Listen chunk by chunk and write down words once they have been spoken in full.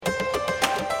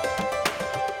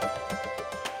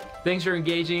Thanks for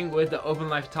engaging with the Open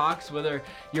Life Talks, whether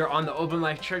you're on the Open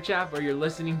Life Church app or you're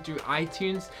listening through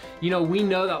iTunes. You know, we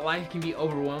know that life can be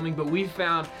overwhelming, but we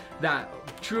found that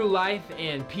true life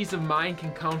and peace of mind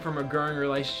can come from a growing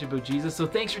relationship with Jesus. So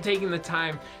thanks for taking the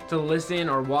time to listen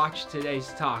or watch today's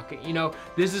talk. You know,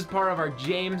 this is part of our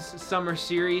James summer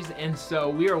series, and so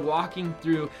we are walking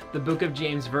through the book of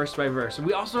James verse by verse.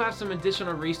 We also have some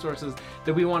additional resources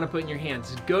that we want to put in your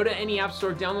hands. Go to any app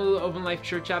store, download the Open Life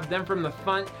Church app, then from the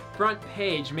front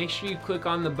page, make sure you click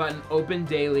on the button Open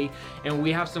Daily, and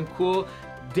we have some cool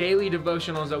daily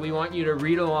devotionals that we want you to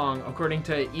read along according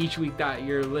to each week that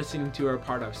you're listening to or a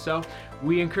part of. So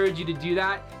we encourage you to do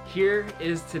that. Here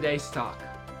is today's talk.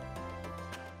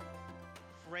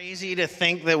 Crazy to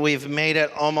think that we've made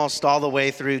it almost all the way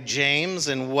through James,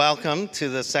 and welcome to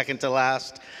the second to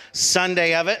last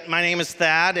Sunday of it. My name is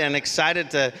Thad, and excited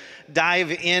to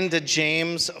dive into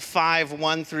James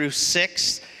 5:1 through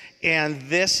 6. And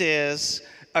this is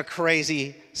a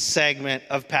crazy segment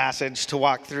of passage to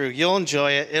walk through. You'll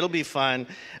enjoy it. It'll be fun.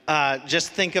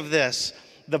 Just think of this.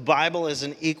 The Bible is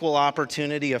an equal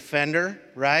opportunity offender,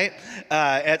 right?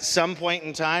 At some point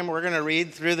in time, we're going to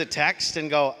read through the text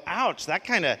and go, ouch, that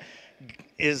kind of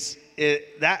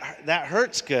that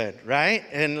hurts good, right?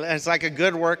 And it's like a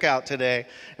good workout today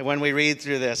when we read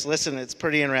through this. Listen, it's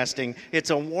pretty interesting.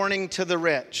 It's a warning to the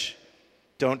rich.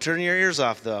 Don't turn your ears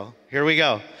off, though. Here we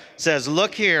go. It says,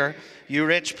 look here, you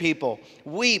rich people,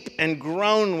 weep and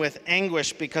groan with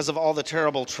anguish because of all the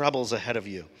terrible troubles ahead of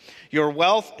you. Your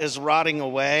wealth is rotting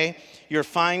away. Your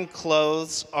fine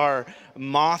clothes are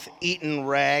moth-eaten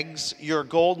rags. Your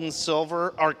gold and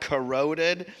silver are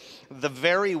corroded. The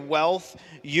very wealth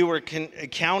you were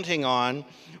counting on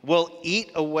will eat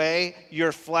away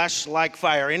your flesh like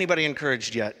fire. Anybody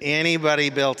encouraged yet? Anybody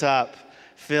built up,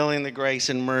 feeling the grace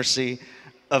and mercy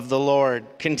of the Lord?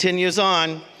 Continues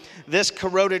on. This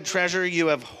corroded treasure you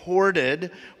have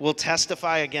hoarded will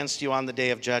testify against you on the day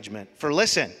of judgment. For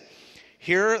listen,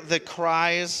 hear the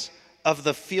cries of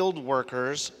the field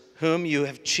workers whom you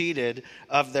have cheated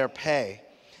of their pay.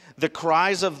 The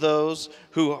cries of those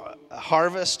who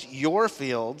harvest your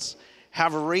fields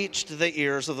have reached the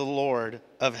ears of the Lord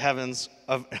of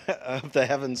the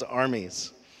heavens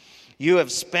armies. You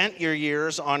have spent your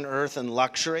years on earth in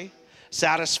luxury,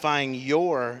 satisfying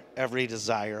your every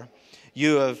desire.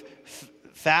 You have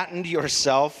fattened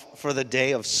yourself for the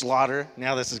day of slaughter.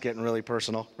 Now this is getting really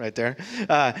personal right there.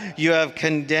 You have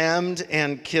condemned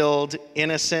and killed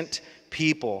innocent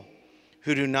people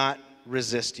who do not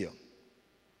resist you.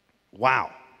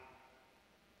 Wow.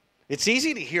 It's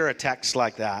easy to hear a text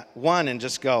like that, and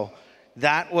just go,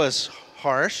 that was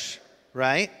harsh,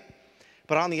 right?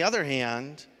 But on the other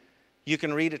hand, you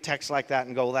can read a text like that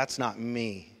and go, well, that's not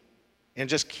me, and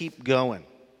just keep going,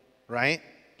 right?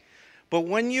 But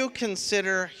when you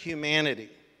consider humanity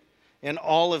and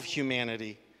all of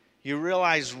humanity, you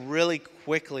realize really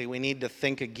quickly we need to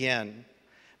think again,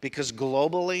 because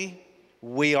globally,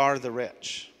 we are the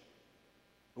rich.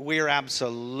 We are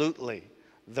absolutely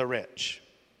the rich.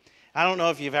 I don't know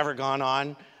if you've ever gone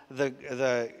on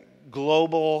the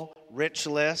global rich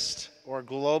list or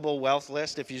global wealth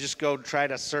list. If you just go try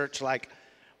to search, like,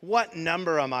 what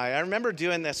number am I? I remember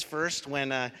doing this first when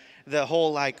the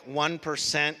whole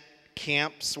 1%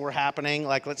 camps were happening.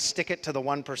 Like, let's stick it to the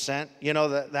 1%. You know,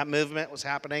 that movement was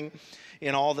happening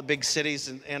in all the big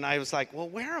cities. And I was like, well,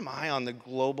 where am I on the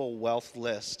global wealth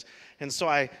list? And so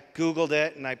I Googled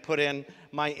it and I put in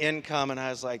my income and I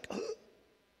was like, oh,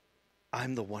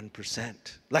 I'm the 1%.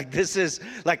 Like, this is,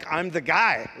 I'm the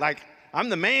guy. Like, I'm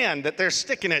the man that they're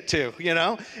sticking it to, you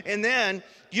know? And then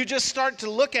you just start to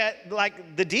look at,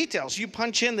 the details. You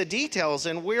punch in the details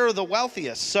and we're the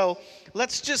wealthiest. So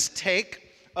let's just take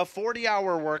a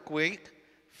 40-hour work week,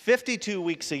 52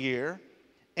 weeks a year,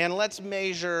 and let's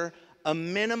measure a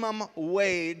minimum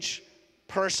wage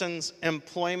person's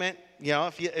employment. You know,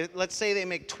 let's say they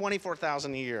make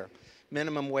 $24,000 a year,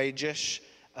 minimum wage-ish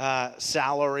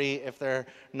salary if they're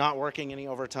not working any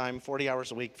overtime, 40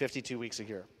 hours a week, 52 weeks a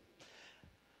year.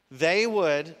 They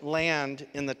would land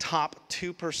in the top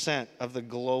 2% of the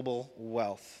global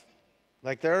wealth.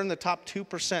 They're in the top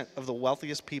 2% of the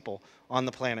wealthiest people on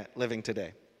the planet living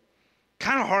today.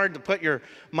 Kind of hard to put your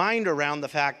mind around the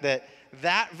fact that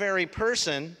that very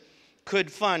person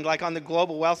could fund, on the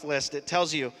global wealth list, it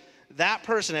tells you that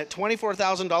person at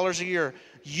 $24,000 a year,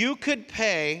 you could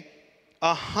pay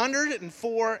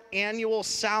 104 annual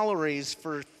salaries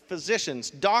for physicians,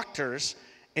 doctors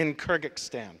in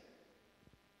Kyrgyzstan.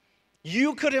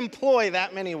 You could employ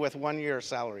that many with 1 year's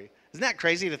salary. Isn't that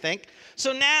crazy to think?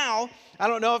 So now, I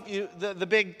don't know if the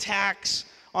big tax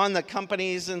on the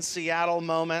companies in Seattle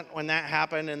moment when that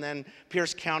happened, and then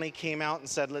Pierce County came out and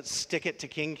said, let's stick it to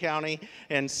King County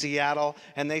and Seattle.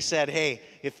 And they said, hey,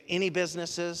 if any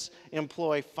businesses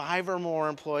employ 5 or more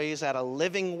employees at a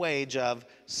living wage of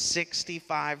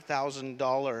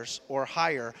 $65,000 or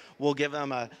higher, we'll give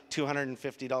them a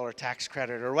 $250 tax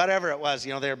credit or whatever it was.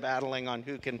 You know, they're battling on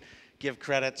who can give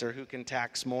credits or who can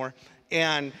tax more.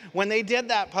 And when they did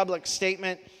that public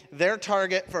statement, their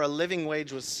target for a living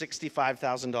wage was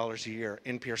 $65,000 a year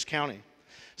in Pierce County.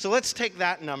 So let's take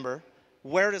that number.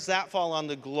 Where does that fall on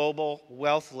the global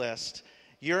wealth list?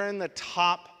 You're in the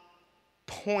top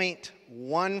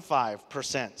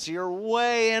 0.15%. So you're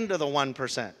way into the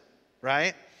 1%,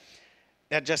 right?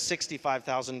 At just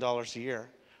 $65,000 a year,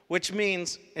 which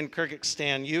means in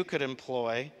Kyrgyzstan, you could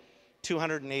employ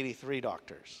 283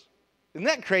 doctors. Isn't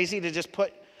that crazy to just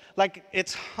put, like,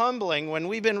 it's humbling when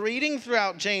we've been reading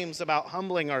throughout James about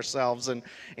humbling ourselves.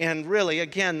 And really,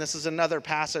 again, this is another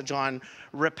passage on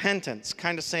repentance,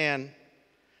 kind of saying,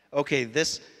 okay,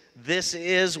 this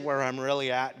is where I'm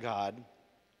really at, God.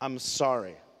 I'm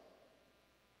sorry.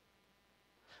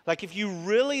 Like, if you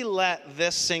really let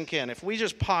this sink in, if we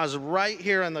just pause right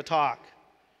here in the talk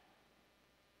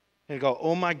and go,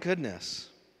 oh my goodness,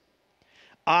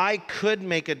 I could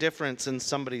make a difference in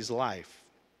somebody's life.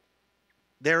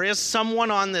 There is someone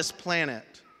on this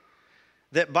planet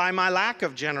that by my lack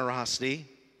of generosity,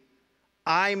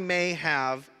 I may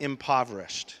have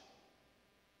impoverished.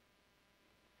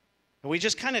 And we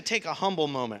just kind of take a humble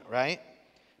moment, right?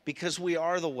 Because we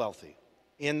are the wealthy.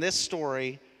 In this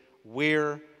story,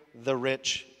 we're the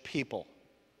rich people.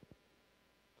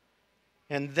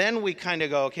 And then we kind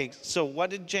of go, okay, so what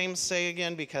did James say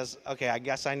again? Because, okay, I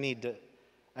guess I need to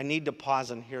pause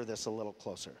and hear this a little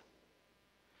closer.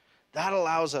 That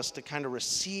allows us to kind of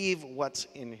receive what's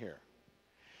in here.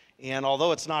 And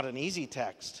although it's not an easy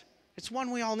text, it's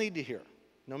one we all need to hear,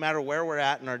 no matter where we're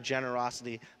at in our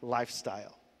generosity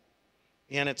lifestyle.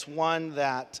 And it's one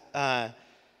that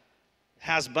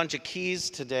has a bunch of keys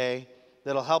today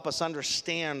that'll help us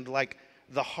understand, like,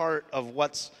 the heart of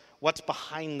what's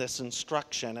behind this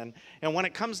instruction. And when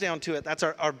it comes down to it, that's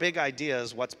our big idea,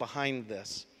 is what's behind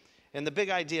this. And the big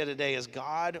idea today is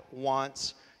God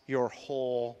wants your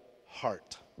whole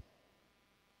heart.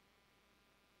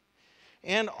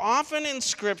 And often in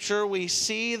Scripture, we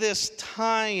see this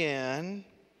tie-in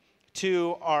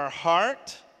to our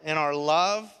heart and our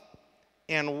love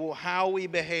and how we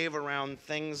behave around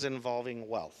things involving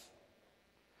wealth.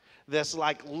 This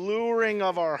like luring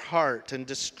of our heart and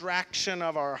distraction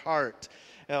of our heart.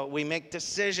 We make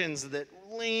decisions that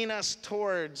lean us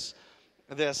towards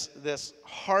this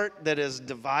heart that is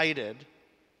divided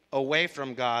away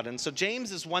from God. And so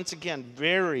James is once again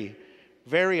very,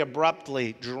 very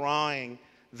abruptly drawing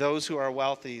those who are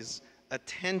wealthy's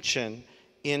attention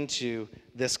into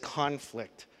this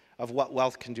conflict of what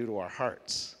wealth can do to our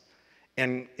hearts.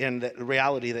 And the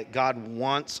reality that God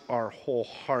wants our whole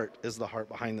heart is the heart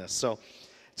behind this. So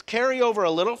it's carry over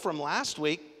a little from last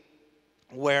week,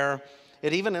 where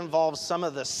it even involves some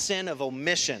of the sin of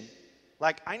omission.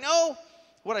 Like, I know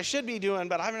what I should be doing,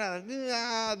 but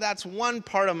that's one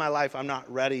part of my life I'm not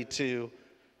ready to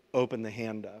open the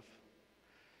hand of.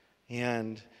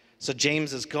 And so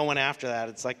James is going after that.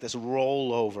 It's like this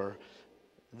rollover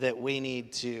that we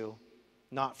need to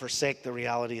not forsake the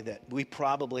reality that we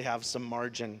probably have some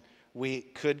margin we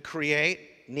could create,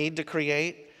 need to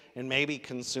create, and maybe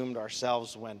consumed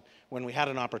ourselves when we had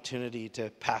an opportunity to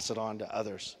pass it on to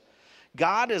others.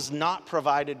 God has not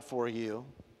provided for you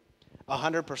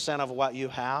 100% of what you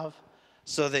have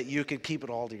so that you could keep it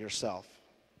all to yourself.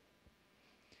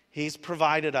 He's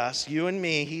provided us, you and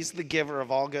me, He's the giver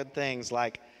of all good things.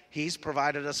 Like, He's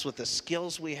provided us with the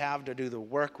skills we have to do the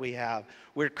work we have.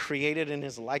 We're created in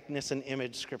His likeness and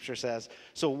image, Scripture says.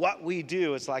 So what we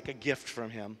do is like a gift from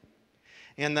Him.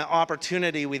 And the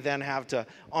opportunity we then have to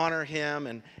honor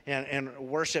Him and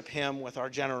worship Him with our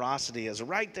generosity is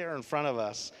right there in front of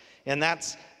us. And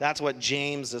that's what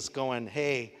James is going,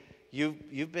 hey,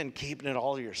 you've been keeping it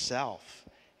all to yourself.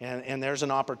 And there's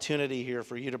an opportunity here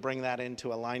for you to bring that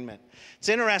into alignment. It's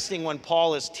interesting when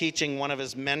Paul is teaching one of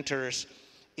his mentors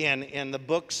in the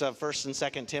books of 1st and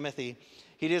 2nd Timothy.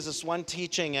 He does this one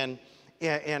teaching in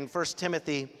 1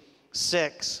 Timothy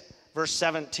 6, verse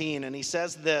 17, and he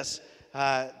says this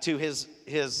to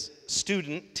his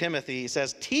student, Timothy. He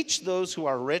says, teach those who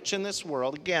are rich in this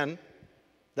world, again,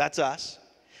 that's us.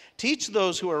 Teach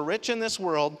those who are rich in this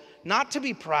world not to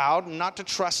be proud and not to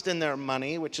trust in their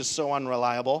money, which is so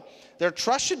unreliable. Their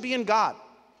trust should be in God,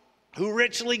 who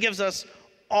richly gives us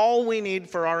all we need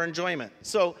for our enjoyment.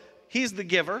 So He's the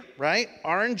giver, right?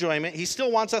 Our enjoyment. He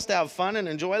still wants us to have fun and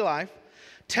enjoy life.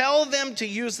 Tell them to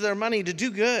use their money to do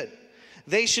good.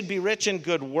 They should be rich in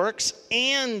good works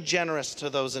and generous to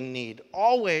those in need,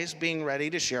 always being ready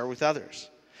to share with others.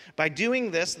 By doing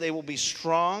this, they will be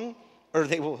strong, or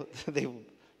they will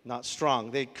not strong,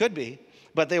 they could be,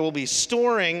 but they will be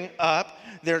storing up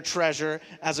their treasure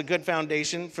as a good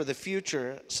foundation for the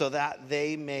future so that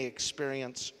they may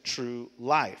experience true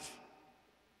life.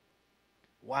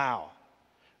 Wow.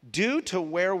 Due to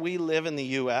where we live in the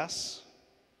U.S.,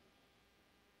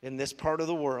 in this part of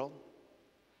the world,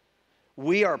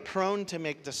 we are prone to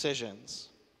make decisions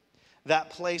that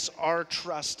place our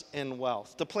trust in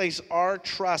wealth, to place our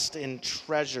trust in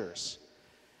treasures.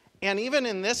 And even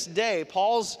in this day,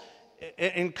 Paul's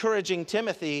encouraging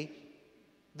Timothy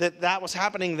that was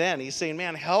happening then. He's saying,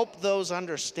 man, help those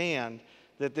understand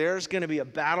that there's going to be a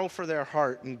battle for their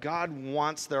heart, and God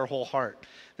wants their whole heart.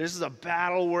 This is a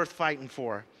battle worth fighting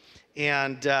for.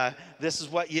 And this is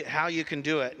how you can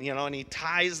do it, and he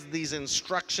ties these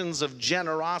instructions of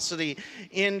generosity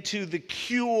into the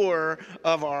cure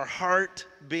of our heart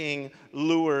being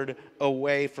lured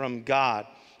away from God.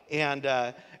 And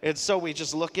so we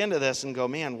just look into this and go,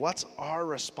 man, what's our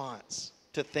response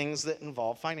to things that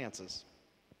involve finances?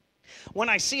 When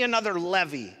I see another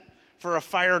levy for a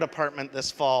fire department this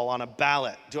fall on a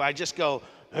ballot, do I just go,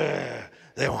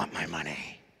 they want my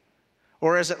money?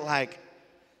 Or is it like,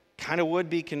 kind of would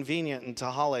be convenient in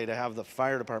Tahale to have the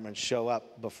fire department show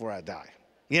up before I die,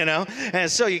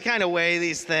 And so you kind of weigh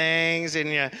these things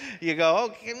and you go,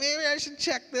 okay, maybe I should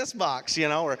check this box,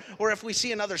 Or if we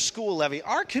see another school levy,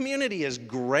 our community is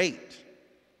great.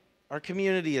 Our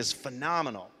community is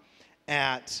phenomenal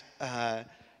at,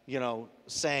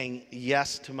 saying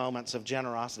yes to moments of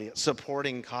generosity, at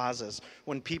supporting causes.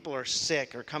 When people are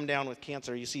sick or come down with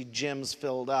cancer, you see gyms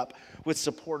filled up with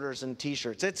supporters and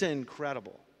T-shirts. It's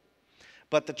incredible.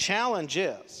 But the challenge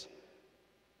is,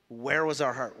 where was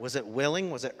our heart? Was it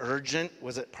willing? Was it urgent?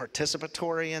 Was it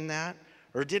participatory in that?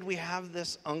 Or did we have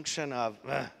this unction of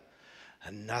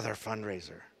another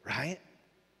fundraiser, right?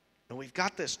 And we've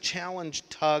got this challenge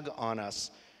tug on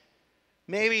us.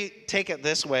 Maybe take it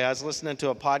this way. I was listening to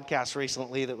a podcast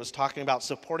recently that was talking about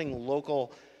supporting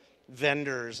local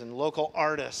vendors and local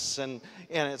artists. And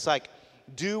it's like,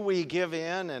 do we give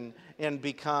in and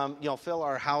become, fill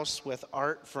our house with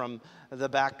art from the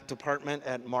back department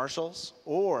at Marshall's?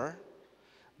 Or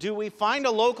do we find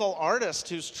a local artist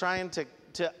who's trying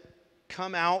to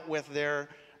come out with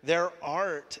their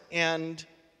art and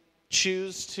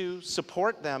choose to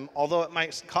support them, although it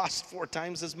might cost 4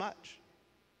 times as much,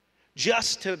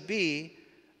 just to be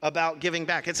about giving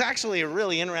back? It's actually a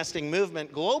really interesting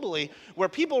movement globally where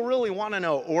people really want to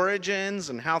know origins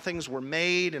and how things were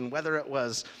made and whether it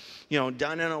was,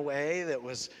 done in a way that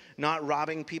was not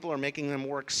robbing people or making them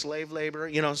work slave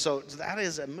labor. So that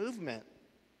is a movement.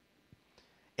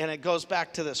 And it goes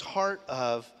back to this heart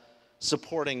of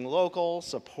supporting local,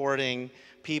 supporting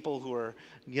people who are,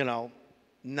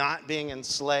 not being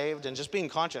enslaved and just being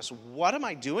conscious. What am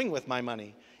I doing with my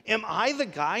money? Am I the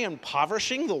guy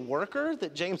impoverishing the worker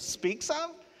that James speaks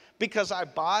of because I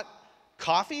bought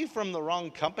coffee from the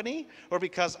wrong company, or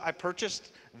because I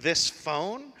purchased this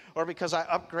phone, or because I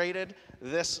upgraded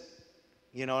this?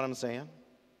 You know what I'm saying?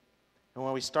 And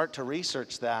when we start to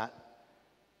research that,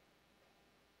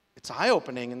 it's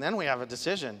eye-opening, and then we have a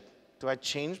decision. Do I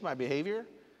change my behavior,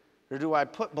 or do I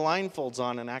put blindfolds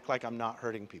on and act like I'm not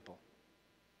hurting people?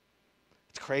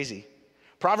 It's crazy.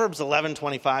 Proverbs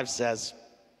 11:25 says,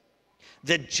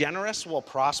 "The generous will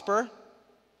prosper.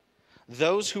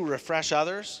 Those who refresh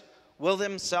others will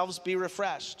themselves be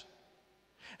refreshed."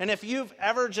 And if you've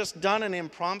ever just done an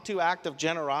impromptu act of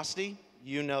generosity,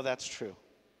 you know that's true.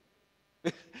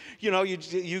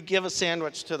 You give a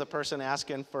sandwich to the person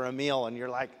asking for a meal, and you're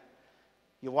like,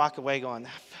 you walk away going,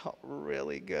 that felt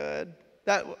really good.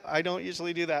 I don't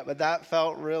usually do that, but that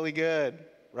felt really good,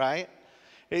 right?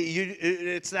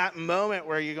 It's that moment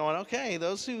where you're going, okay,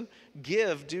 those who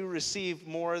give do receive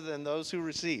more than those who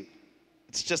receive.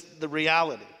 It's just the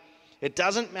reality. It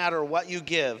doesn't matter what you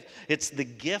give. It's the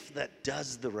gift that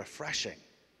does the refreshing.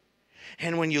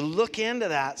 And when you look into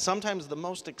that, sometimes the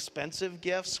most expensive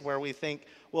gifts where we think,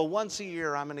 well, once a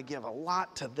year I'm going to give a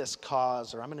lot to this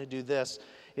cause, or I'm going to do this.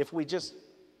 If we just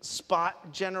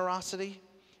spot generosity,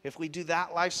 if we do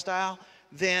that lifestyle,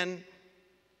 then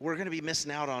we're going to be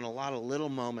missing out on a lot of little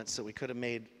moments that we could have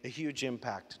made a huge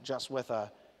impact just with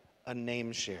a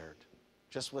name shared,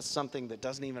 just with something that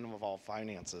doesn't even involve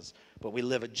finances, but we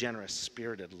live a generous,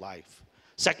 spirited life.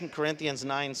 2 Corinthians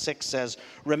 9:6 says,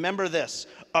 "Remember this,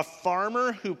 a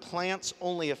farmer who plants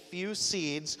only a few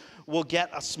seeds will get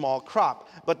a small crop,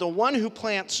 but the one who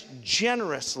plants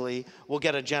generously will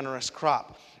get a generous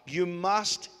crop. You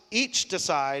must each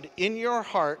decide in your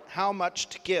heart how much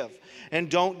to give. And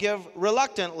don't give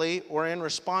reluctantly or in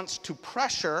response to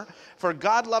pressure, for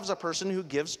God loves a person who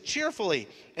gives cheerfully.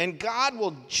 And God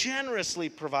will generously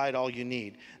provide all you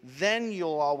need. Then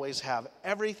you'll always have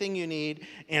everything you need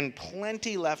and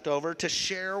plenty left over to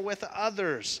share with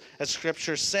others. As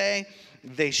scriptures say,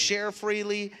 they share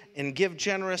freely and give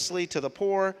generously to the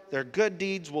poor. Their good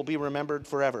deeds will be remembered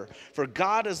forever. For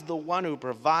God is the one who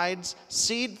provides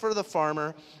seed for the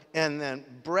farmer and then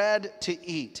bread to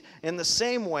eat. In the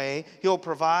same way, he'll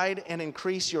provide and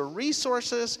increase your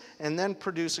resources and then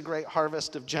produce a great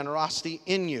harvest of generosity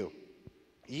in you.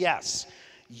 Yes,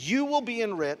 you will be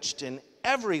enriched in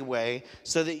every way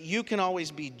so that you can always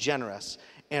be generous.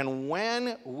 And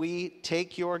when we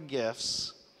take your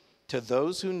gifts to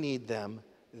those who need them,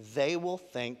 they will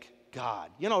thank God.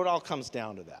 You know, it all comes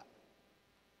down to that.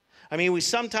 I mean, we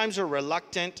sometimes are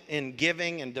reluctant in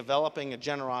giving and developing a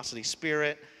generosity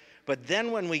spirit, but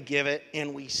then when we give it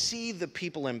and we see the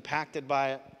people impacted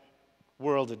by it,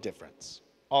 world of difference.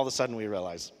 All of a sudden we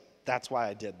realize, that's why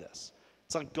I did this.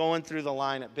 It's like going through the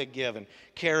line at Big Give and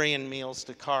carrying meals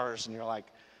to cars, and you're like,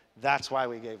 that's why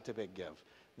we gave to Big Give.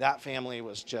 That family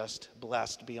was just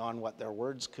blessed beyond what their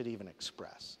words could even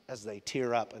express as they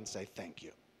tear up and say thank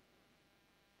you.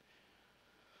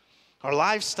 Our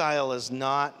lifestyle is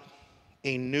not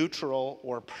a neutral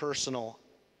or personal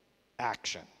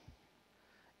action.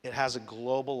 It has a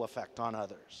global effect on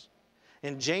others.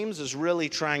 And James is really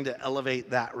trying to elevate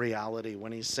that reality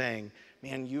when he's saying,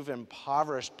 man, you've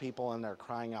impoverished people and they're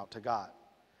crying out to God.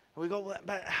 And we go,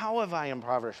 but how have I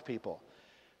impoverished people?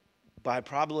 By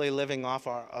probably living off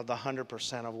the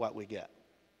 100% of what we get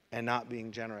and not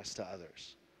being generous to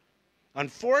others.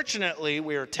 Unfortunately,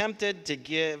 we are tempted to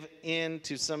give in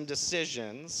to some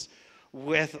decisions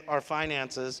with our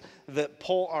finances that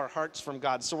pull our hearts from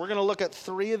God. So we're going to look at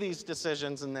 3 of these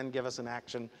decisions and then give us an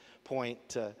action point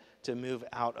to move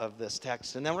out of this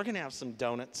text. And then we're going to have some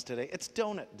donuts today. It's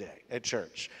donut day at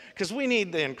church because we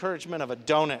need the encouragement of a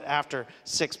donut after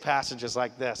 6 passages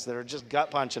like this that are just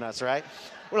gut punching us, right?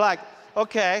 We're like,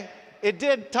 okay, it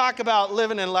did talk about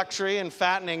living in luxury and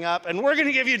fattening up, and we're going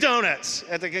to give you donuts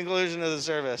at the conclusion of the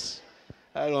service.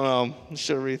 I don't know. I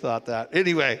should have rethought that.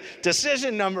 Anyway,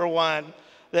 decision number 1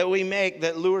 that we make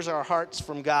that lures our hearts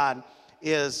from God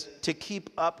is to keep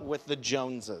up with the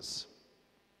Joneses.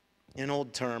 An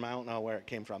old term, I don't know where it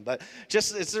came from, but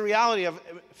just it's the reality of,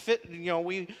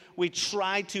 we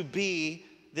try to be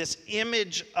this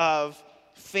image of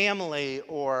family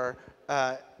or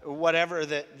whatever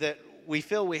that we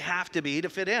feel we have to be to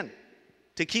fit in,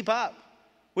 to keep up.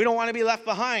 We don't want to be left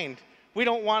behind. We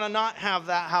don't want to not have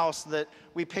that house that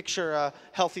we picture a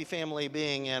healthy family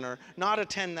being in, or not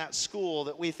attend that school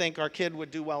that we think our kid would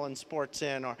do well in sports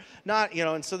in, or not,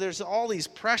 and so there's all these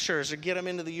pressures to get them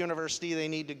into the university they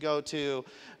need to go to,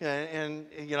 and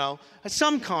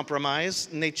some compromise,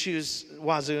 and they choose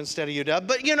Wazoo instead of UW,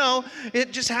 but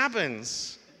it just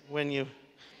happens when you,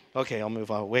 okay, I'll move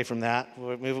away from that,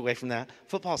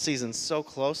 Football season's so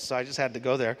close, so I just had to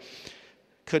go there.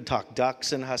 Could talk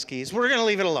Ducks and Huskies. We're going to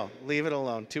leave it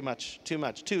alone. Too much,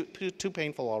 too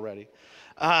painful already.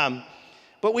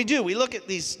 But we look at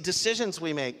these decisions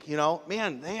we make,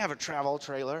 man, they have a travel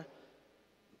trailer.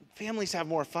 Families have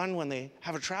more fun when they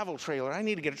have a travel trailer. I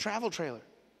need to get a travel trailer.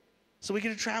 So we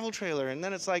get a travel trailer, and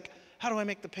then it's like, how do I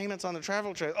make the payments on the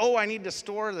travel trailer? Oh, I need to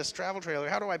store this travel trailer.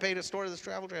 How do I pay to store this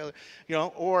travel trailer?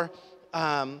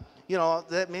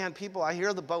 People, I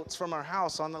hear the boats from our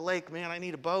house on the lake. Man, I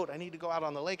need a boat. I need to go out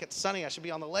on the lake. It's sunny. I should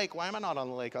be on the lake. Why am I not on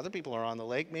the lake? Other people are on the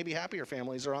lake. Maybe happier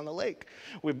families are on the lake.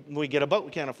 We get a boat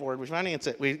we can't afford. We finance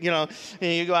it.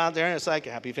 And you go out there and it's like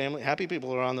happy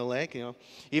people are on the lake.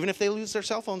 Even if they lose their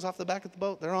cell phones off the back of the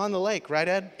boat, they're on the lake, right,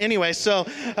 Ed? Anyway, so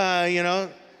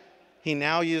he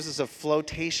now uses a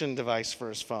flotation device for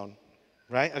his phone,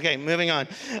 right? Okay, moving on.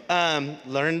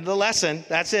 Learned the lesson.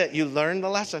 That's it. You learned the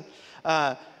lesson.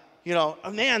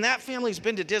 Man, that family's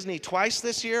been to Disney twice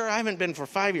this year. I haven't been for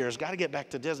 5 years. Got to get back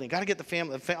to Disney. Got to get the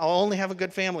family. I'll only have a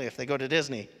good family if they go to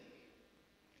Disney.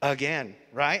 Again,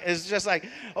 right? It's just like,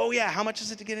 oh yeah, how much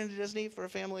is it to get into Disney for a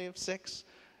family of 6?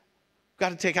 Got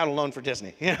to take out a loan for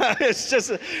Disney. It's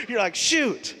just, you're like,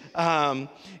 shoot.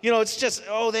 It's just,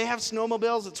 they have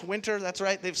snowmobiles. It's winter. That's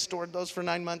right. They've stored those for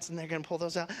 9 months and they're going to pull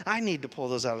those out. I need to pull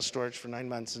those out of storage for 9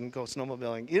 months and go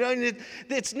snowmobiling.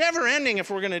 It's never ending if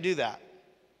we're going to do that.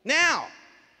 Now,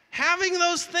 having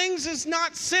those things is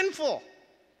not sinful.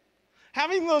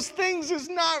 Having those things is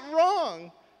not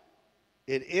wrong.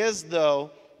 It is,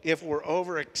 though, if we're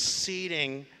over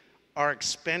exceeding our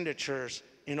expenditures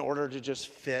in order to just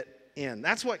fit in.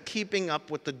 That's what keeping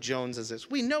up with the Joneses is.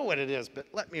 We know what it is, but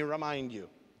let me remind you.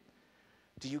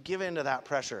 Do you give in to that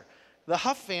pressure? The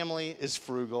Huff family is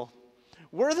frugal.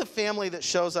 We're the family that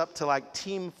shows up to like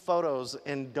team photos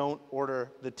and don't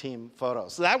order the team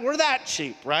photos. We're that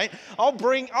cheap, right?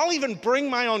 I'll even bring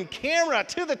my own camera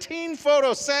to the team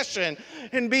photo session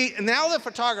and be now the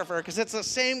photographer, because it's the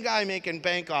same guy making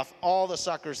bank off all the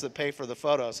suckers that pay for the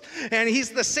photos. And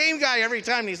he's the same guy every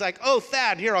time. And he's like, "Oh,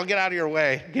 Thad, here, I'll get out of your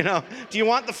way. Do you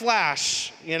want the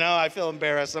flash?" I feel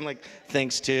embarrassed. I'm like,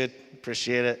 "Thanks, dude.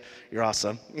 Appreciate it. You're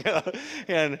awesome."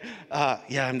 And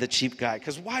I'm the cheap guy.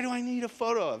 Because why do I need a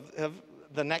photo of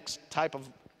the next type of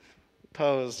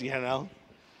pose,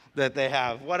 that they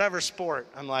have? Whatever sport.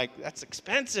 I'm like, that's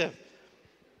expensive.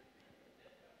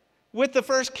 With the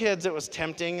first kids, it was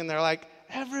tempting. And they're like,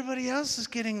 everybody else is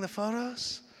getting the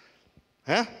photos.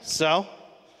 Huh? So,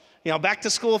 back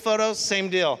to school photos, same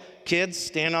deal. Kids,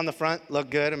 stand on the front,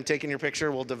 look good. I'm taking your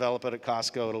picture. We'll develop it at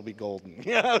Costco. It'll be golden.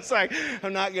 It's like,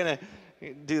 I'm not going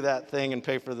to do that thing and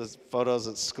pay for the photos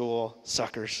at school.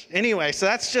 Suckers. Anyway, so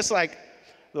that's just like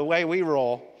the way we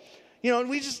roll. And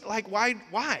we just like, why?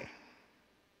 Why?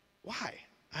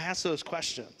 I ask those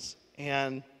questions.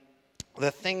 And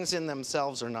the things in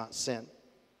themselves are not sin.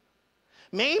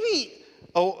 Maybe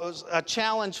a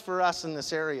challenge for us in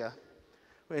this area,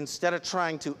 instead of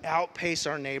trying to outpace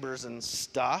our neighbors in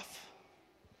stuff,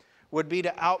 would be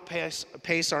to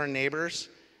outpace our neighbors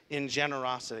in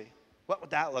generosity. What would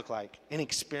that look like? In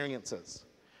experiences.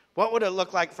 What would it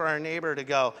look like for our neighbor to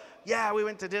go, "Yeah, we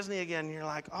went to Disney again." And you're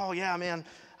like, "Oh, yeah, man,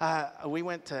 we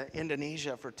went to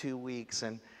Indonesia for 2 weeks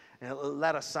and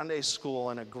led a Sunday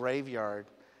school in a graveyard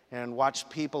and watched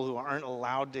people who aren't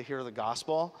allowed to hear the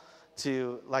gospel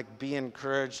to like be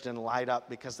encouraged and light up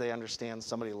because they understand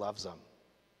somebody loves them."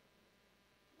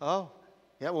 Oh,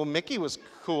 yeah, well, Mickey was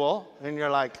cool. And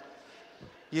you're like,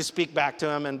 you speak back to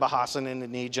him in Bahasan,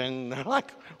 Indonesian, and they're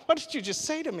like, "What did you just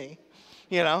say to me?"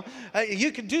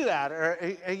 You could do that. Or,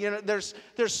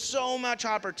 there's so much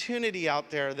opportunity out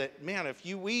there that, man, if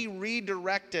we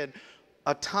redirected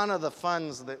a ton of the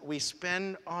funds that we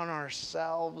spend on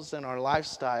ourselves and our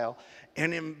lifestyle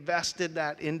and invested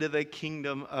that into the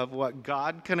kingdom of what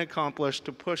God can accomplish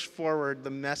to push forward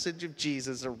the message of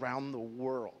Jesus around the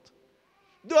world.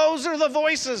 Those are the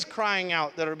voices crying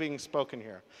out that are being spoken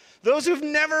here. Those who've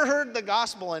never heard the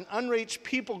gospel in unreached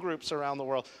people groups around the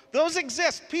world. Those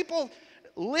exist. People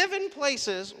live in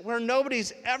places where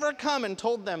nobody's ever come and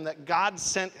told them that God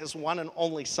sent his one and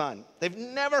only son. They've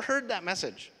never heard that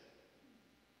message.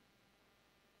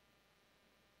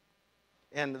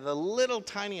 And the little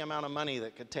tiny amount of money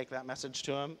that could take that message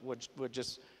to them would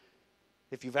just,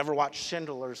 if you've ever watched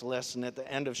Schindler's List, and at the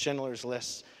end of Schindler's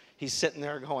List, he's sitting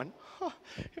there going,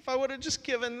 if I would have just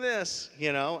given this,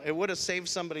 it would have saved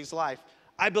somebody's life.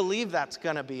 I believe that's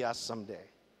going to be us someday.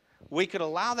 We could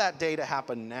allow that day to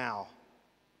happen now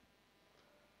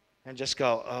and just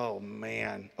go, "Oh,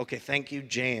 man. Okay, thank you,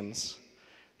 James.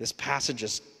 This passage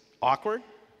is awkward,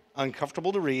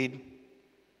 uncomfortable to read,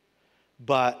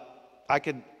 but I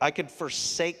could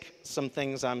forsake some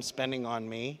things I'm spending on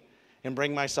me and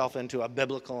bring myself into a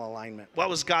biblical alignment." What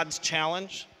was God's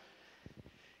challenge?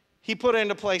 He put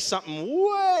into place something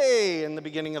way in the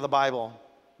beginning of the Bible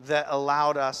that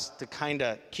allowed us to kind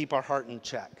of keep our heart in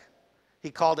check.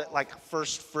 He called it like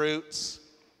first fruits,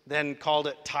 then called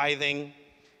it tithing.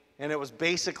 And it was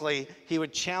basically, he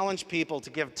would challenge people to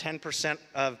give 10%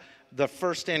 of the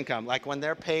first income. Like when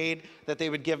they're paid, that they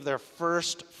would give their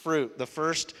first fruit, the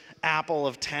first apple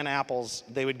of 10 apples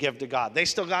they would give to God. They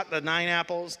still got the 9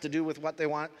 apples to do with what they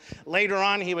want. Later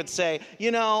on, he would say,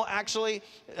 actually,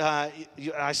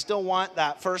 I still want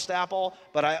that first apple,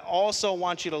 but I also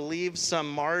want you to leave some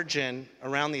margin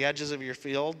around the edges of your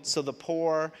field so the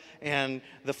poor and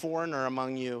the foreigner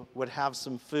among you would have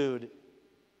some food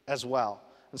as well.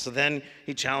 And so then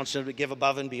he challenged them to give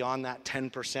above and beyond that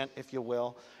 10%, if you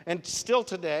will. And still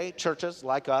today, churches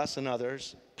like us and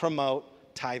others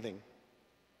promote tithing.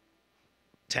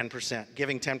 10%,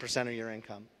 giving 10% of your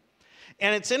income.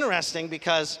 And it's interesting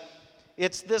because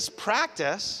it's this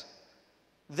practice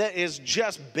that is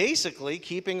just basically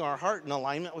keeping our heart in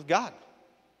alignment with God.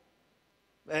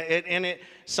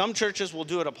 Some churches will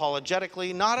do it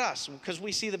apologetically, not us, because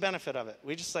we see the benefit of it.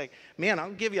 We just like, man,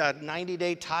 I'll give you a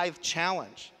 90-day tithe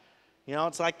challenge.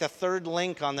 It's like the third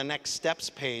link on the next steps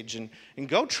page, and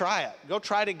go try it. Go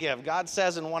try to give. God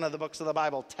says in one of the books of the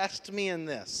Bible, test me in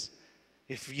this.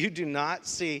 If you do not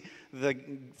see the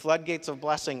floodgates of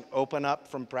blessing open up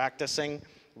from practicing,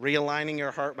 realigning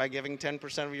your heart by giving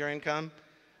 10% of your income,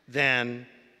 then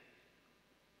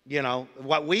You know,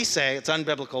 what we say, it's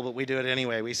unbiblical, but we do it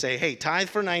anyway. We say, hey, tithe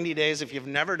for 90 days. If you've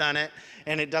never done it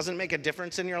and it doesn't make a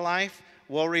difference in your life,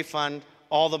 we'll refund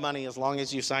all the money as long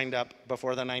as you signed up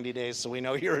before the 90 days so we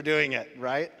know you're doing it,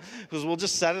 right? Because we'll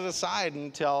just set it aside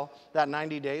until that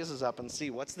 90 days is up and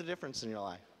see what's the difference in your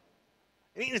life.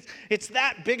 I mean, it's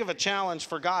that big of a challenge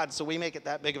for God, so we make it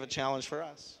that big of a challenge for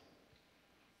us.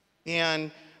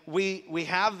 And we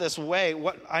have this way,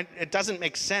 it doesn't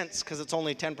make sense because it's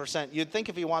only 10%. You'd think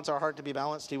if he wants our heart to be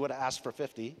balanced, he would have asked for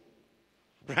 50,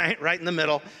 right in the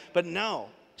middle. But no,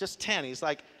 just 10. He's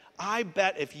like, I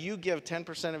bet if you give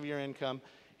 10% of your income,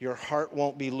 your heart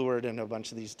won't be lured into a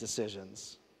bunch of these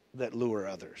decisions that lure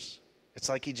others. It's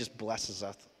like he just blesses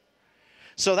us.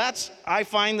 So I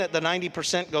find that the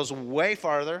 90% goes way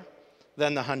farther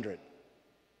than the 100.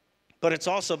 But it's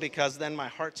also because then my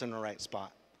heart's in the right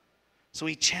spot. So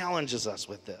he challenges us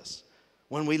with this.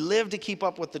 When we live to keep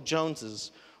up with the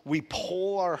Joneses, we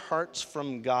pull our hearts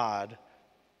from God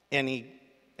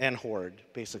and hoard,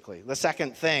 basically. The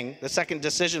second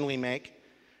decision we make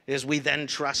is we then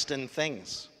trust in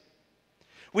things.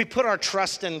 We put our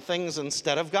trust in things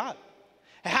instead of God.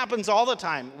 It happens all the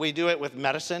time. We do it with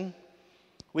medicine.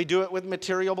 We do it with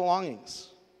material belongings.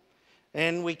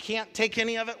 And we can't take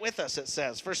any of it with us, it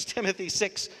says. 1 Timothy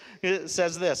 6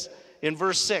 says this in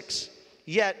verse 6.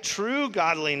 Yet true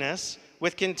godliness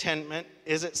with contentment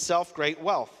is itself great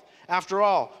wealth. After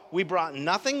all, we brought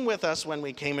nothing with us when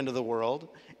we came into the world,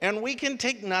 and we can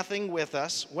take nothing with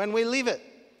us when we leave it.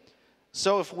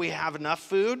 So if we have enough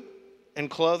food and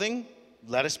clothing,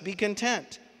 let us be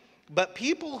content. But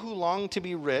people who long to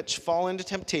be rich fall into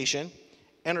temptation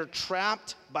and are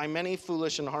trapped by many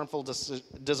foolish and harmful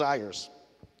desires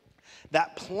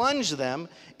that plunge them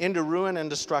into ruin and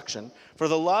destruction. For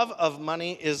the love of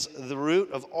money is the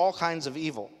root of all kinds of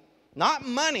evil. Not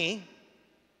money,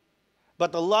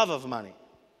 but the love of money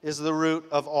is the root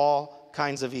of all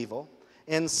kinds of evil.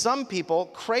 And some people,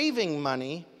 craving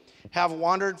money, have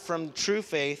wandered from true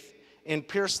faith and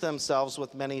pierced themselves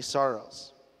with many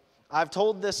sorrows. I've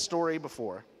told this story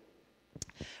before,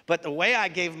 but the way I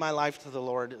gave my life to the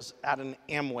Lord is at an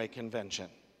Amway convention.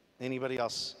 Anybody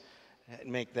else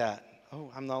make that? Oh,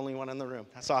 I'm the only one in the room.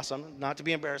 That's awesome. Not to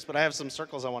be embarrassed, but I have some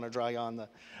circles I want to draw you on.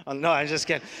 No, I'm just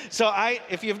kidding. So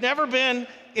if you've never been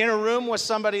in a room with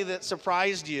somebody that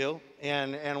surprised you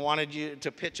and wanted you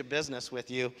to pitch a business with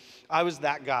you, I was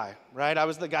that guy, right? I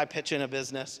was the guy pitching a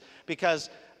business because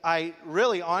I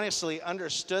really honestly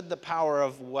understood the power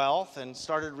of wealth and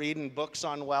started reading books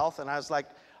on wealth. And I was like,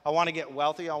 I want to get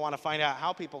wealthy. I want to find out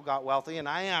how people got wealthy. And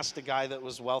I asked a guy that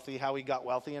was wealthy how he got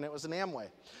wealthy, and it was an Amway.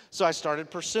 So I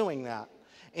started pursuing that.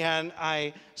 And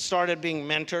I started being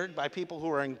mentored by people who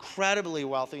were incredibly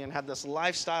wealthy and had this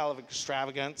lifestyle of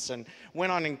extravagance and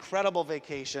went on incredible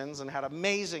vacations and had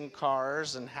amazing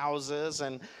cars and houses.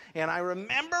 And I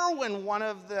remember when one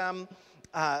of them,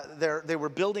 they were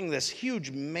building this huge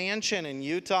mansion in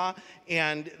Utah,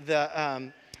 and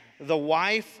the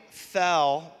wife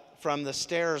fell from the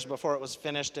stairs before it was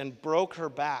finished and broke her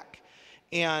back.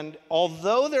 And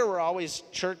although there were always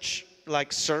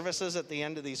church-like services at the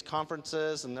end of these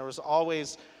conferences, and there was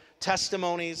always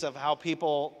testimonies of how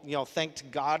people, thanked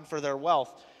God for their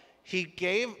wealth, he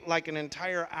gave like an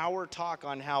entire hour talk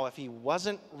on how if he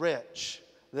wasn't rich,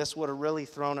 this would have really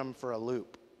thrown him for a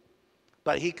loop.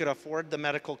 But he could afford the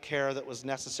medical care that was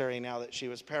necessary now that she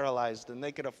was paralyzed, and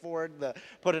they could afford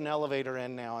put an elevator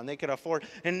in now, and they could afford,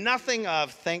 and nothing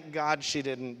of thank God she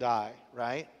didn't die,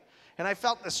 right? And I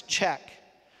felt this check.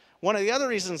 One of the other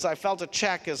reasons I felt a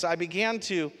check is I began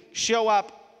to show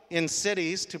up in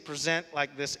cities to present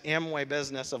like this Amway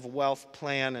business of wealth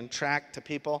plan and track to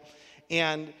people.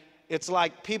 And it's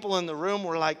like people in the room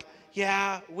were like,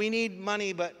 yeah, we need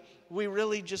money, but we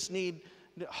really just need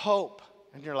hope.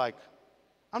 And you're like,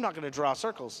 I'm not going to draw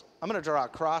circles. I'm going to draw a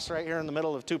cross right here in the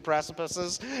middle of two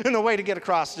precipices. And the way to get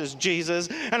across is Jesus.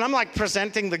 And I'm like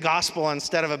presenting the gospel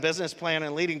instead of a business plan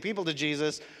and leading people to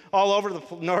Jesus all over the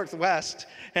Northwest.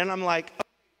 And I'm like, what's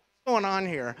going on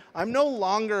here? I'm no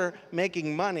longer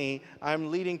making money.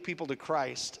 I'm leading people to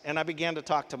Christ. And I began to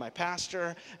talk to my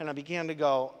pastor, and I began to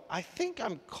go, I think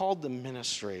I'm called to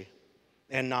ministry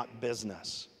and not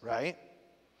business, right?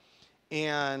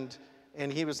 And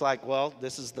he was like, well,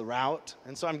 this is the route.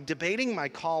 And so I'm debating my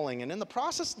calling. And in the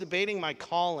process of debating my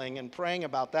calling and praying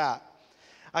about that,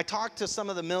 I talked to some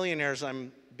of the millionaires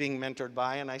I'm being mentored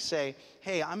by, and I say,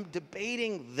 hey, I'm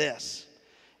debating this.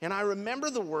 And I remember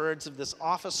the words of this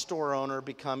office store owner,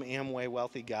 become Amway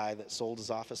wealthy guy that sold his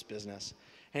office business.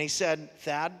 And he said,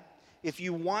 Thad, if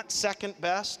you want second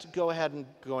best, go ahead and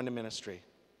go into ministry.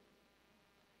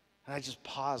 And I just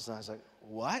paused, and I was like,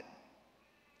 what?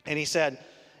 And he said,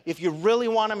 if you really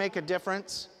want to make a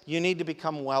difference, you need to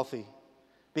become wealthy,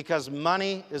 because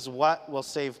money is what will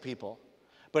save people.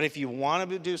 But if you want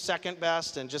to do second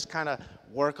best and just kind of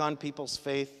work on people's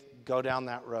faith, go down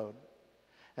that road.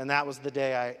 And that was the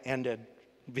day I ended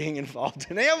being involved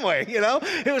in Amway, you know?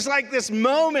 It was like this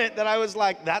moment that I was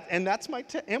like, that's my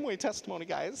Amway testimony,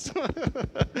 guys.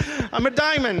 I'm a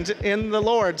diamond in the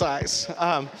Lord's eyes.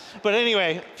 But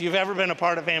anyway, if you've ever been a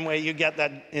part of Amway, you get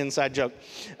that inside joke.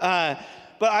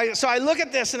 So I look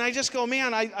at this and I just go,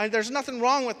 man, there's nothing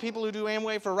wrong with people who do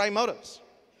Amway for right motives.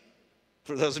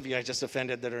 For those of you I just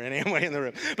offended that are in Amway in the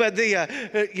room. But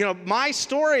my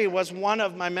story was one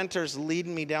of my mentors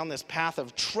leading me down this path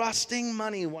of trusting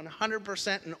money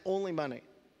 100% and only money,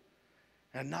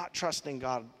 and not trusting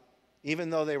God,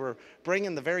 even though they were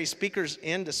bringing the very speakers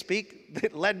in to speak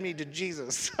that led me to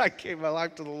Jesus. I gave my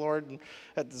life to the Lord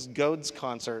at this Goads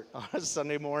concert on a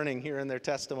Sunday morning, hearing their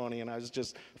testimony, and I was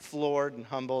just floored and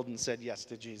humbled and said yes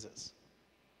to Jesus.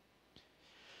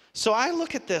 So I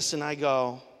look at this and I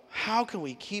go, how can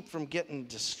we keep from getting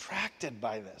distracted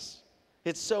by this?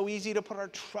 It's so easy to put our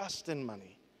trust in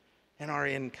money and our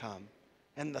income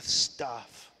and the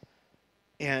stuff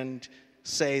and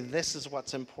say, this is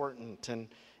what's important, and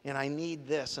I need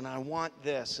this and I want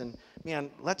this. And man,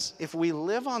 if we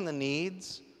live on the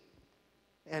needs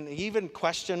and even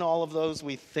question all of those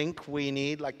we think we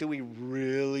need, like, do we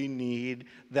really need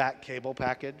that cable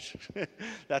package?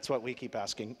 That's what we keep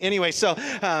asking. Anyway,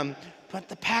 but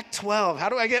the Pac-12, how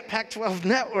do I get Pac-12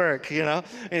 network, you know?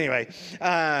 Anyway,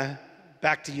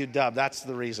 back to UW, that's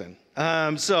the reason.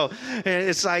 So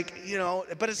it's like,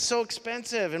 but it's so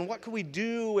expensive, and what could we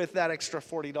do with that extra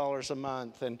 $40 a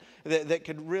month, and that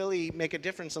could really make a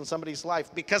difference in somebody's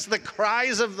life? Because the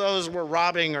cries of those were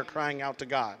robbing or crying out to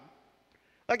God.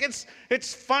 Like,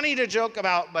 it's funny to joke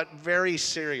about, but very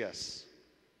serious.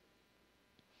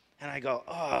 And I go,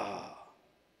 oh.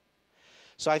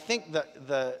 So I think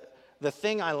the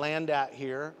thing I land at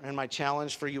here, and my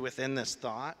challenge for you within this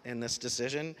thought and this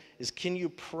decision, is, can you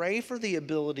pray for the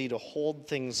ability to hold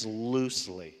things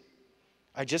loosely?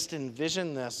 I just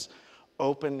envision this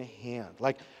open hand.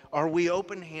 Like, are we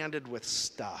open-handed with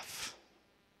stuff?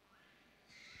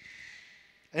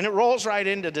 And it rolls right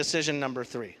into decision number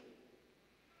 3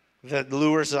 that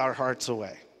lures our hearts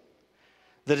away.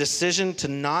 The decision to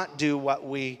not do what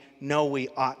we know we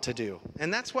ought to do.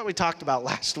 And that's what we talked about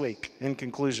last week in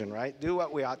conclusion, right? Do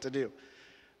what we ought to do.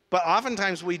 But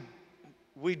oftentimes we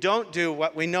don't do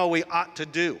what we know we ought to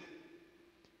do.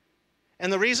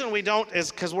 And the reason we don't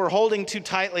is because we're holding too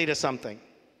tightly to something.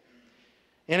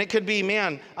 And it could be,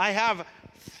 man, I have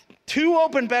 2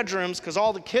 open bedrooms because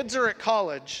all the kids are at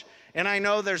college, and I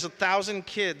know there's 1,000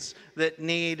 kids that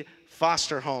need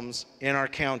foster homes in our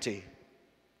county.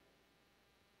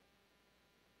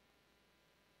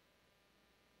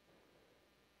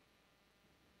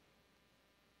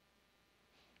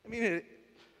 I mean,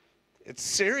 it's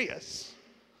serious.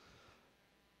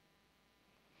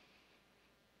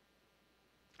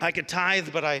 I could tithe,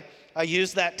 but I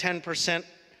use that 10%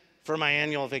 for my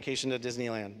annual vacation to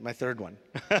Disneyland, my 3rd one.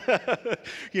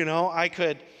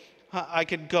 I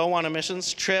could go on a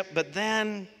missions trip, but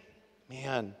then,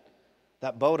 man,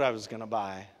 that boat I was going to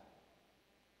buy,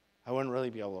 I wouldn't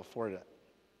really be able to afford it.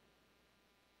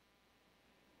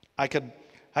 I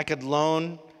could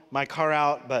loan my car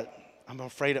out, but I'm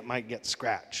afraid it might get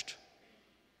scratched.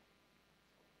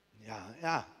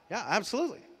 Yeah,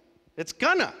 absolutely. It's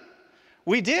gonna.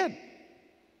 We did.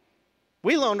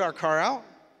 We loaned our car out,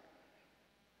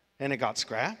 and it got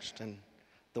scratched, and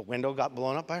the window got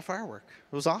blown up by a firework.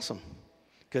 It was awesome.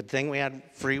 Good thing we had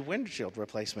free windshield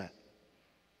replacement.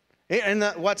 And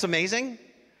what's amazing,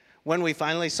 when we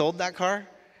finally sold that car,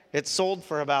 it sold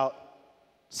for about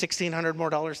 $1,600 more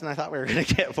than I thought we were going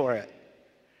to get for it.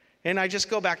 And I just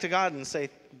go back to God and say,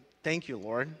 thank you,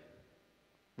 Lord.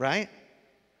 Right?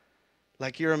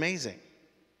 Like, you're amazing.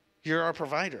 You're our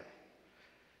provider.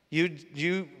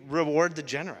 You reward the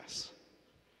generous.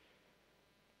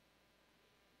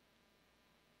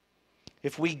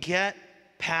 If we get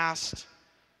past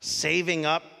saving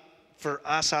up for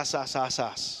us,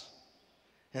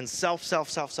 and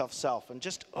self, and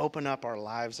just open up our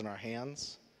lives and our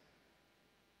hands,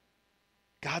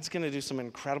 God's going to do some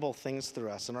incredible things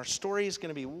through us, and our story is going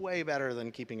to be way better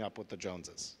than keeping up with the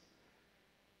Joneses.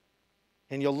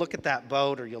 And you'll look at that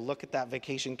boat, or you'll look at that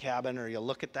vacation cabin, or you'll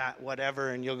look at that whatever,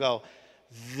 and you'll go,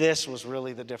 this was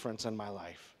really the difference in my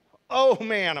life. Oh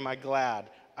man, am I glad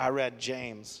I read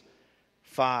James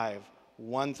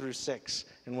 5:1-6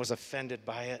 and was offended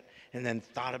by it, and then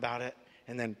thought about it,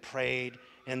 and then prayed,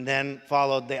 and then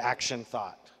followed the action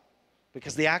thought.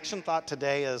 Because the action thought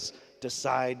today is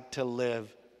decide to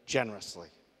live generously.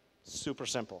 Super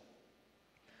simple.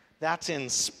 That's in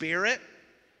spirit.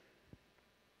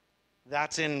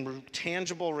 That's in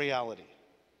tangible reality.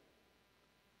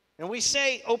 And we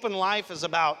say open life is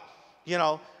about,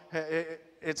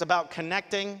 it's about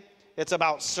connecting, it's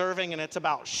about serving, and it's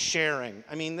about sharing.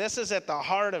 I mean, this is at the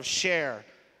heart of share,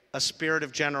 a spirit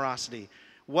of generosity.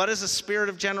 What does a spirit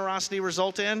of generosity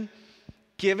result in?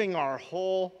 Giving our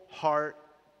whole heart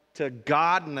to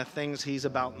God and the things He's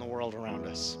about in the world around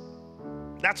us.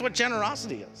 That's what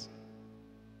generosity is.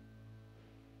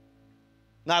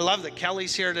 And I love that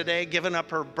Kelly's here today giving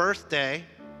up her birthday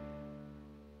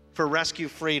for Rescue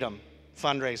Freedom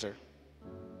fundraiser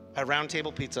at Round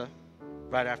Table Pizza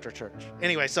right after church.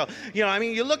 Anyway, so,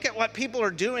 you look at what people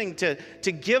are doing to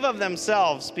give of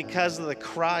themselves because of the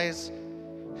cries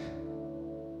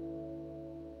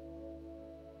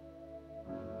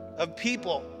of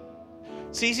people.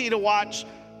 It's easy to watch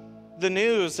the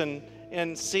news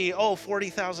and see,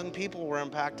 40,000 people were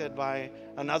impacted by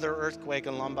another earthquake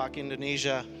in Lombok,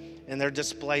 Indonesia, and they're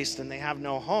displaced and they have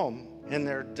no home and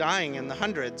they're dying in the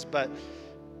hundreds, but,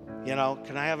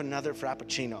 can I have another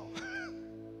Frappuccino?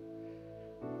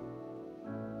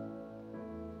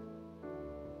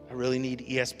 I really need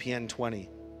ESPN 20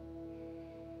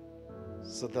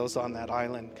 so those on that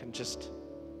island can just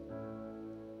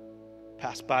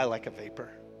pass by like a vapor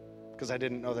because I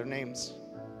didn't know their names.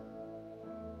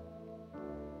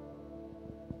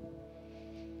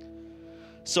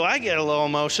 So I get a little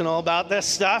emotional about this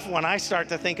stuff when I start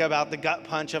to think about the gut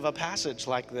punch of a passage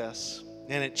like this,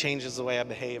 and it changes the way I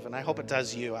behave, and I hope it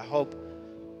does you. I hope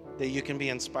that you can be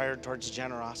inspired towards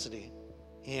generosity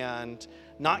and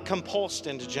not compulsed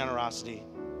into generosity,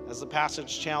 as the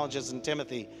passage challenges in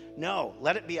Timothy. No,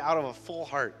 let it be out of a full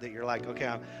heart that you're like, okay,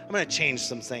 I'm going to change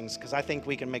some things because I think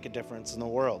we can make a difference in the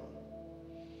world.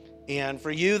 And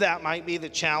for you, that might be the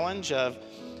challenge of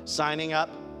signing up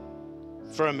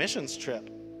for a missions trip.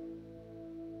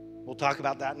 We'll talk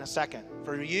about that in a second.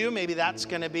 For you, maybe that's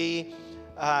going to be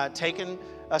taking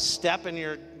a step in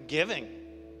your giving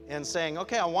and saying,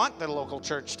 okay, I want the local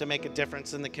church to make a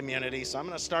difference in the community, so I'm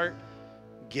going to start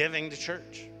giving to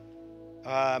church.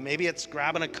 Maybe it's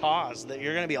grabbing a cause that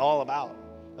you're going to be all about,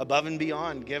 above and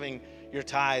beyond giving your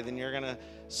tithe, and you're going to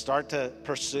start to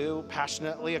pursue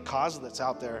passionately a cause that's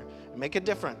out there and make a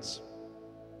difference.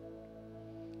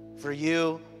 For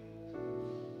you,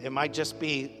 it might just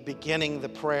be beginning the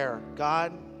prayer.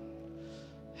 God,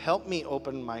 help me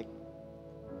open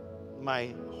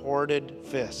my hoarded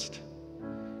fist,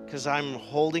 because I'm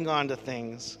holding on to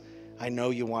things I know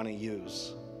you want to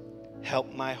use.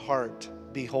 Help my heart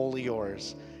be wholly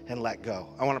yours and let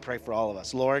go. I want to pray for all of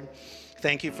us. Lord,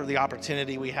 thank you for the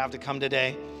opportunity we have to come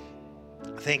today.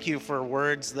 Thank you for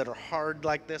words that are hard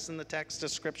like this in the text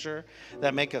of Scripture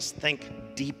that make us think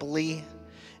deeply.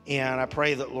 And I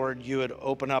pray that, Lord, you would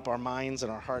open up our minds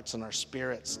and our hearts and our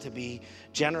spirits to be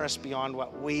generous beyond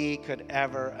what we could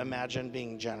ever imagine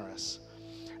being generous.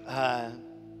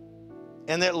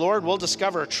 And that, Lord, we'll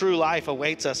discover true life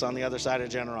awaits us on the other side of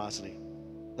generosity.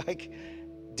 Like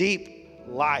deep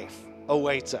life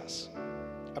awaits us.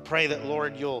 I pray that,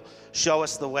 Lord, you'll show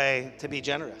us the way to be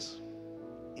generous.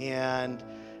 And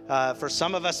for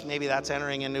some of us, maybe that's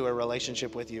entering into a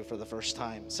relationship with you for the first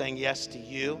time, saying yes to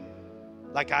you,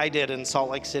 like I did in Salt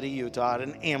Lake City, Utah, at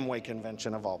an Amway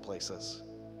convention of all places.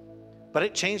 But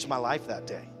it changed my life that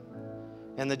day.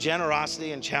 And the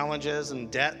generosity and challenges and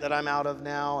debt that I'm out of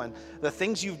now, and the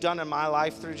things you've done in my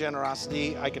life through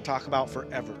generosity, I could talk about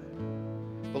forever.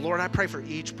 But Lord, I pray for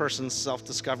each person's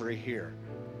self-discovery here,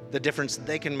 the difference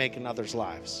they can make in others'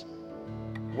 lives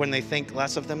when they think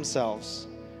less of themselves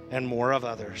and more of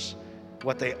others,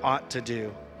 what they ought to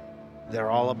do,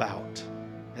 they're all about.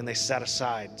 And they set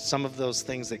aside some of those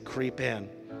things that creep in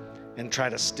and try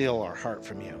to steal our heart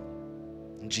from you.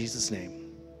 In Jesus'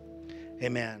 name,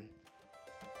 amen.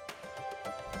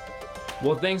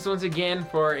 Well, thanks once again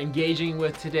for engaging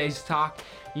with today's talk.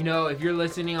 You know, if you're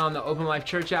listening on the Open Life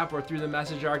Church app or through the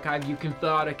message archive, you can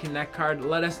fill out a Connect card.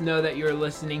 Let us know that you're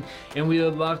listening, and we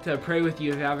would love to pray with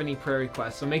you if you have any prayer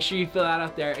requests. So make sure you fill that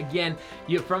out there. Again,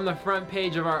 from the front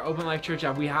page of our Open Life Church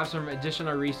app, we have some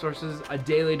additional resources, a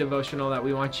daily devotional that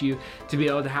we want you to be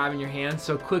able to have in your hands.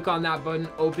 So click on that button,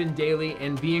 Open Daily,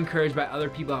 and be encouraged by other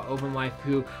people at Open Life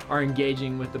who are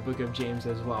engaging with the book of James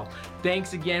as well.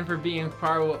 Thanks again for being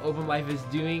part of what Open Life is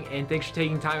doing, and thanks for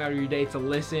taking time out of your day to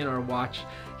listen or watch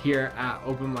here at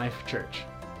Open Life Church.